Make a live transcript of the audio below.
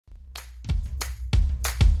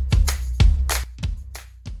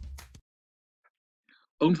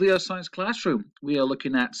Welcome to the Earth Science Classroom. We are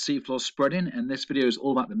looking at seafloor spreading, and this video is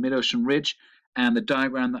all about the MidOcean Ridge and the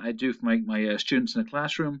diagram that I do for my students in the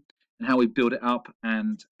classroom and how we build it up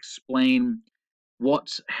and explain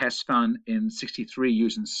what Hess found in '63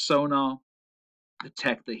 using sonar, the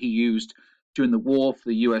tech that he used during the war for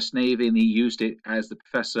the US Navy, and he used it as the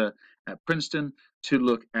professor at Princeton to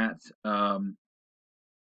look at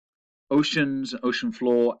oceans, ocean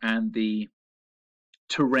floor, and the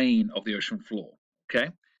terrain of the ocean floor. Okay,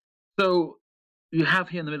 so you have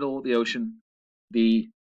here in the middle of the ocean the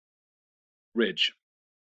ridge,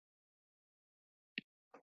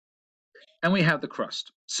 and we have the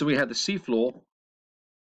crust. So we have the seafloor,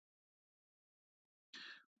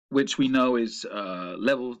 which we know is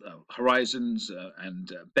level horizons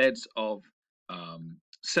and beds of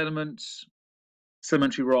sediments,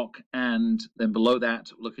 sedimentary rock, and then below that,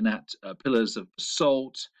 looking at pillars of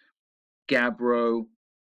basalt, gabbro,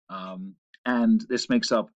 and this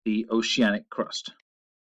makes up the oceanic crust.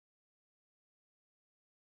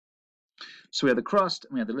 So we have the crust,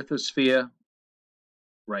 and we have the lithosphere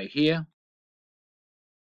right here,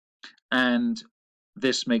 and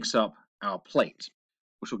this makes up our plate,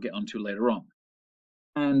 which we'll get onto later on.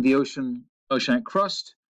 And the oceanic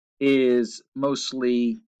crust is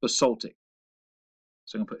mostly basaltic.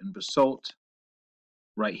 So I'm going to put in basalt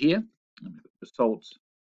right here. I'm going to put basalt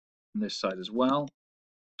on this side as well.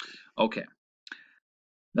 Okay.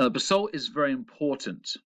 Now, the basalt is very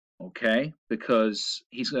important, okay, because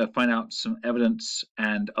he's going to find out some evidence,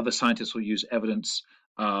 and other scientists will use evidence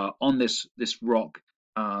on this rock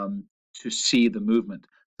to see the movement.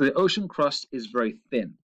 So the ocean crust is very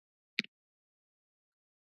thin.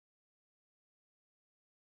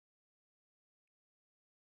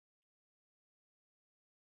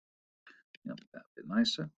 That a bit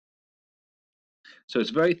nicer. So it's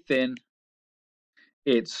very thin.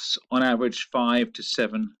 It's on average 5 to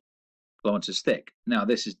 7 kilometers thick. Now,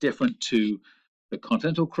 this is different to the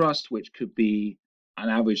continental crust, which could be an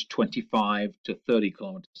average 25 to 30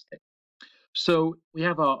 kilometers thick. So we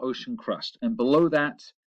have our ocean crust, and below that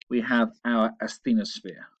we have our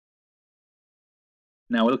asthenosphere.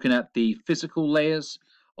 Now we're looking at the physical layers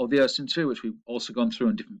of the Earth's interior, which we've also gone through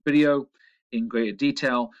in a different video in greater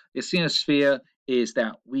detail. The asthenosphere is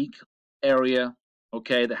that weak area,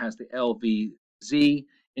 okay, that has the LVZ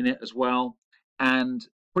in it as well, and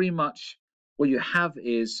pretty much what you have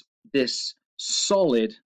is this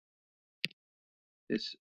solid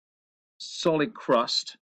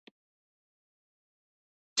crust,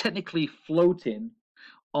 technically floating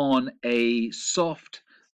on a soft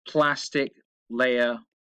plastic layer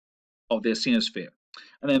of the asthenosphere.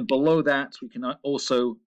 And then below that, we can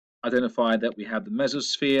also identify that we have the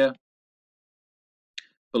mesosphere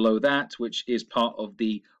below that, which is part of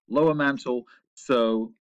the lower mantle.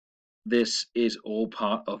 So this is all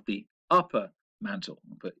part of the upper mantle.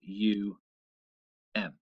 I'll put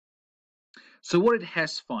UM. So what did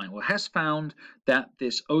Hess find? Well, Hess found that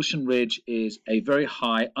this ocean ridge is a very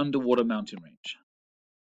high underwater mountain range.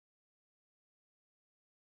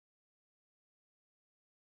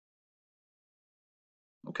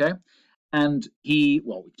 Okay, and we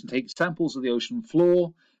can take samples of the ocean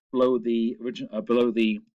floor below the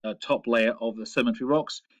top layer of the sedimentary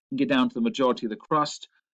rocks and get down to the majority of the crust,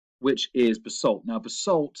 which is basalt. Now,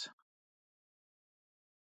 basalt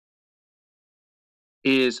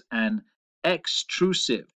is an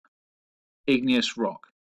extrusive igneous rock.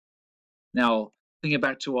 Now, thinking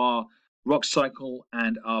back to our rock cycle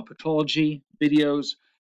and our petrology videos,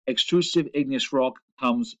 extrusive igneous rock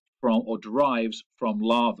comes from or derives from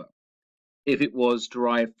lava. If it was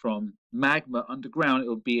derived from magma underground, it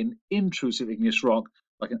would be an intrusive igneous rock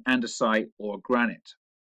like an andesite or granite.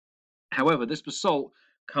 However, this basalt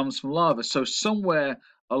comes from lava, so somewhere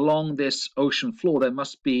along this ocean floor there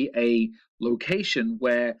must be a location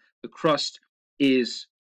where the crust is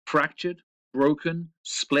fractured, broken,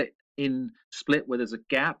 split where there's a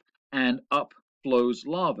gap, and up flows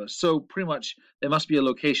lava. So pretty much there must be a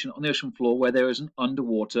location on the ocean floor where there is an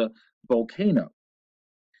underwater volcano.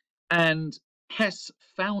 And Hess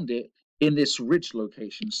found it in this ridge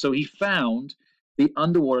location. So he found the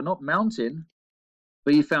underwater, not mountain,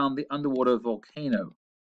 but he found the underwater volcano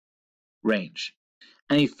range.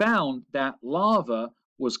 And he found that lava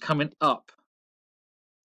was coming up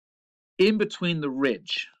in between the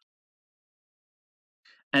ridge,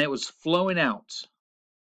 and it was flowing out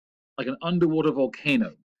like an underwater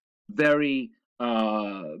volcano, very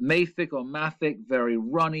mafic or mafic, very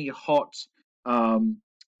runny, hot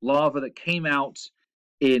lava that came out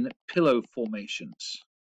in pillow formations.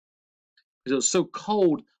 Because it was so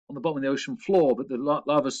cold on the bottom of the ocean floor, but the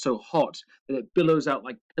lava is so hot that it billows out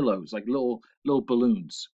like pillows, like little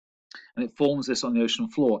balloons. And it forms this on the ocean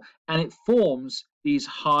floor. And it forms these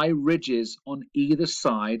high ridges on either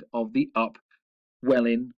side of the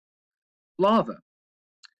upwelling lava.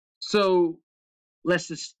 So let's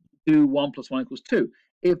just do 1 + 1 = 2.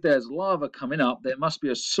 If there's lava coming up, there must be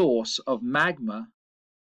a source of magma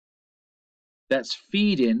that's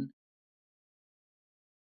feeding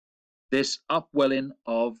this upwelling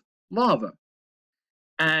of lava.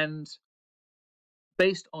 And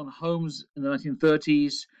based on Holmes in the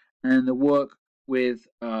 1930s and the work with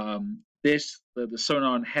the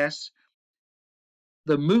sonar and Hess,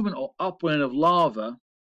 the movement or upwelling of lava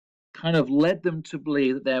kind of led them to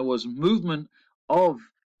believe that there was movement of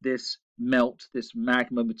this melt, this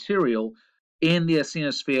magma material in the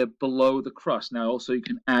asthenosphere below the crust. Now also you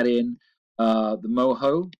can add in the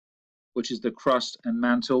MOHO, which is the crust and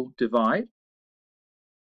mantle divide.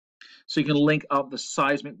 So you can link up the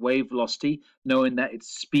seismic wave velocity, knowing that it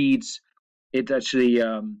speeds, it actually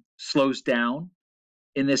slows down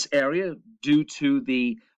in this area due to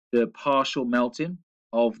the partial melting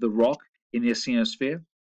of the rock in the asthenosphere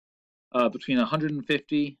between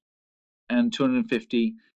 150 and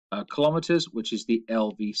 250 kilometers, which is the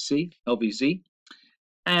LVZ.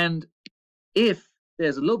 And if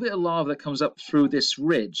there's a little bit of lava that comes up through this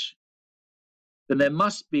ridge, then there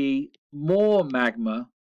must be more magma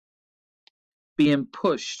being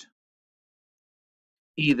pushed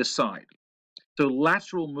either side. So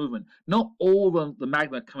lateral movement, not all the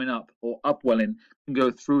magma coming up or upwelling can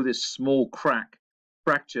go through this small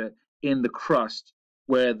fracture in the crust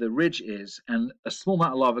where the ridge is, and a small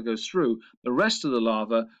amount of lava goes through. The rest of the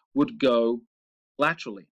lava would go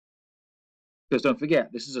laterally. Because don't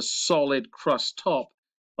forget, this is a solid crust top,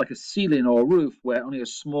 like a ceiling or a roof, where only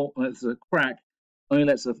there's a crack, only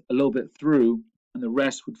lets a little bit through, and the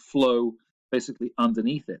rest would flow basically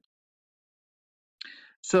underneath it.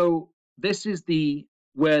 So this is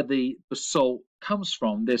where the basalt comes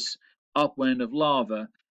from, this upwelling of lava.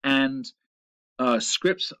 And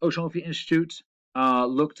Scripps Oceanography Institute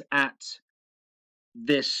looked at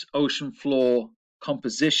this ocean floor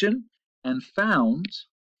composition and found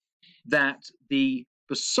that the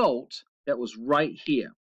basalt that was right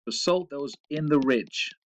here, basalt that was in the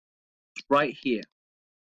ridge, right here,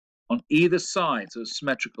 on either side, so it's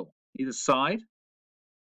symmetrical, either side,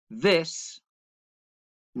 this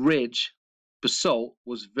ridge basalt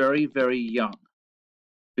was very, very young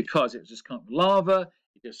because it just kind of lava,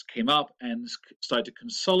 it just came up and started to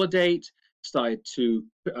consolidate, started to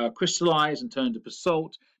crystallize and turn into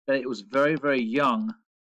basalt, that it was very, very young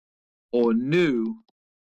or new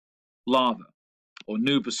lava or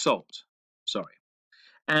new basalt, sorry.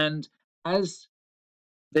 And as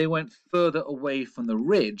they went further away from the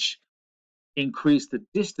ridge, increased the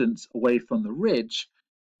distance away from the ridge,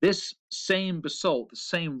 this same basalt, the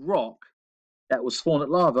same rock that was formed at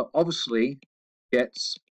lava, obviously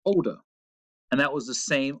gets older. And that was the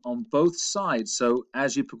same on both sides. So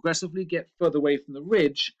as you progressively get further away from the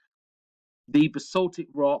ridge, the basaltic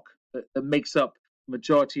rock that makes up the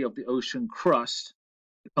majority of the ocean crust,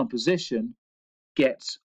 the composition,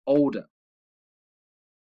 gets older.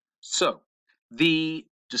 So the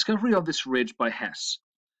discovery of this ridge by Hess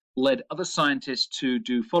led other scientists to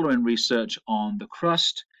do following research on the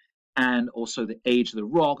crust and also the age of the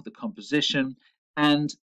rock, the composition,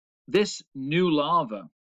 and this new lava,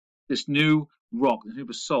 this new rock, the new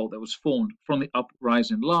basalt that was formed from the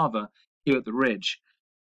uprising lava here at the ridge,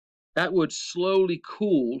 that would slowly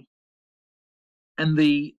cool, and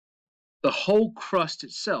the whole crust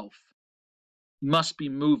itself must be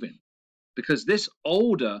moving, because this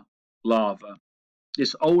older lava,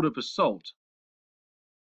 this older basalt,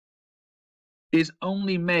 is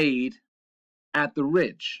only made at the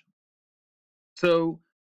ridge. So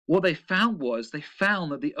what they found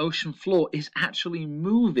that the ocean floor is actually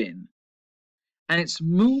moving, and it's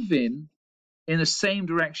moving in the same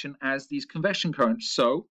direction as these convection currents.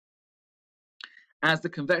 So as the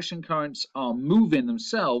convection currents are moving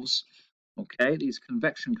themselves, okay, these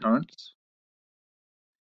convection currents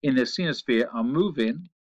in the asthenosphere are moving,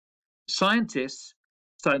 scientists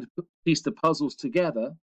started to piece the puzzles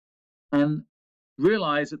together and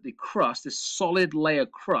realize that the crust, this solid layer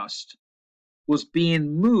crust, was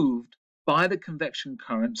being moved by the convection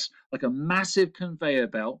currents like a massive conveyor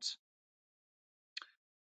belt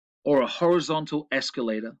or a horizontal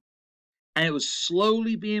escalator, and it was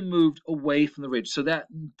slowly being moved away from the ridge. So that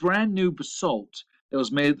brand new basalt that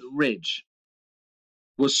was made at the ridge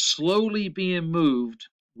was slowly being moved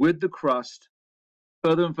with the crust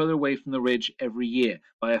further and further away from the ridge every year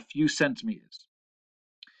by a few centimeters.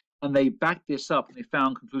 And they backed this up, and they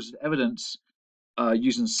found conclusive evidence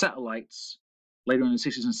using satellites later in the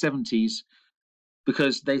 60s and 70s,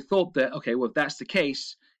 because they thought that, okay, well, if that's the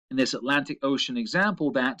case, in this Atlantic Ocean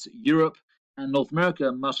example, that Europe and North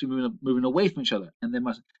America must be moving away from each other, and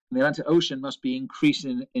the Atlantic Ocean must be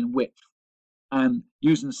increasing in width. And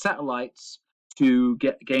using satellites to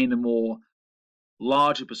gain a more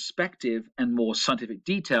larger perspective and more scientific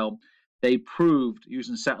detail, they proved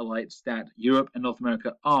using satellites that Europe and North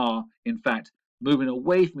America are, in fact, moving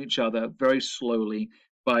away from each other very slowly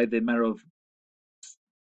by the matter of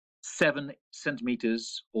 7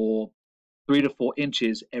 centimeters or 3 to 4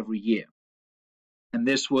 inches every year. And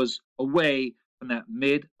this was away from that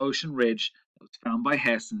mid-ocean ridge that was found by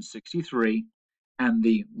Hess in '63, and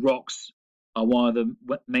the rocks are one of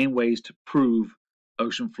the main ways to prove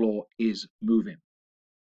ocean floor is moving.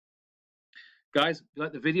 Guys, if you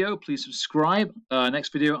like the video, please subscribe.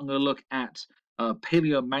 Next video, I'm going to look at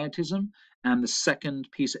paleomagnetism and the second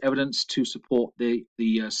piece of evidence to support the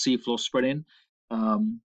seafloor spreading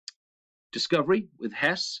discovery with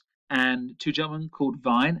Hess and two gentlemen called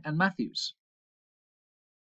Vine and Matthews.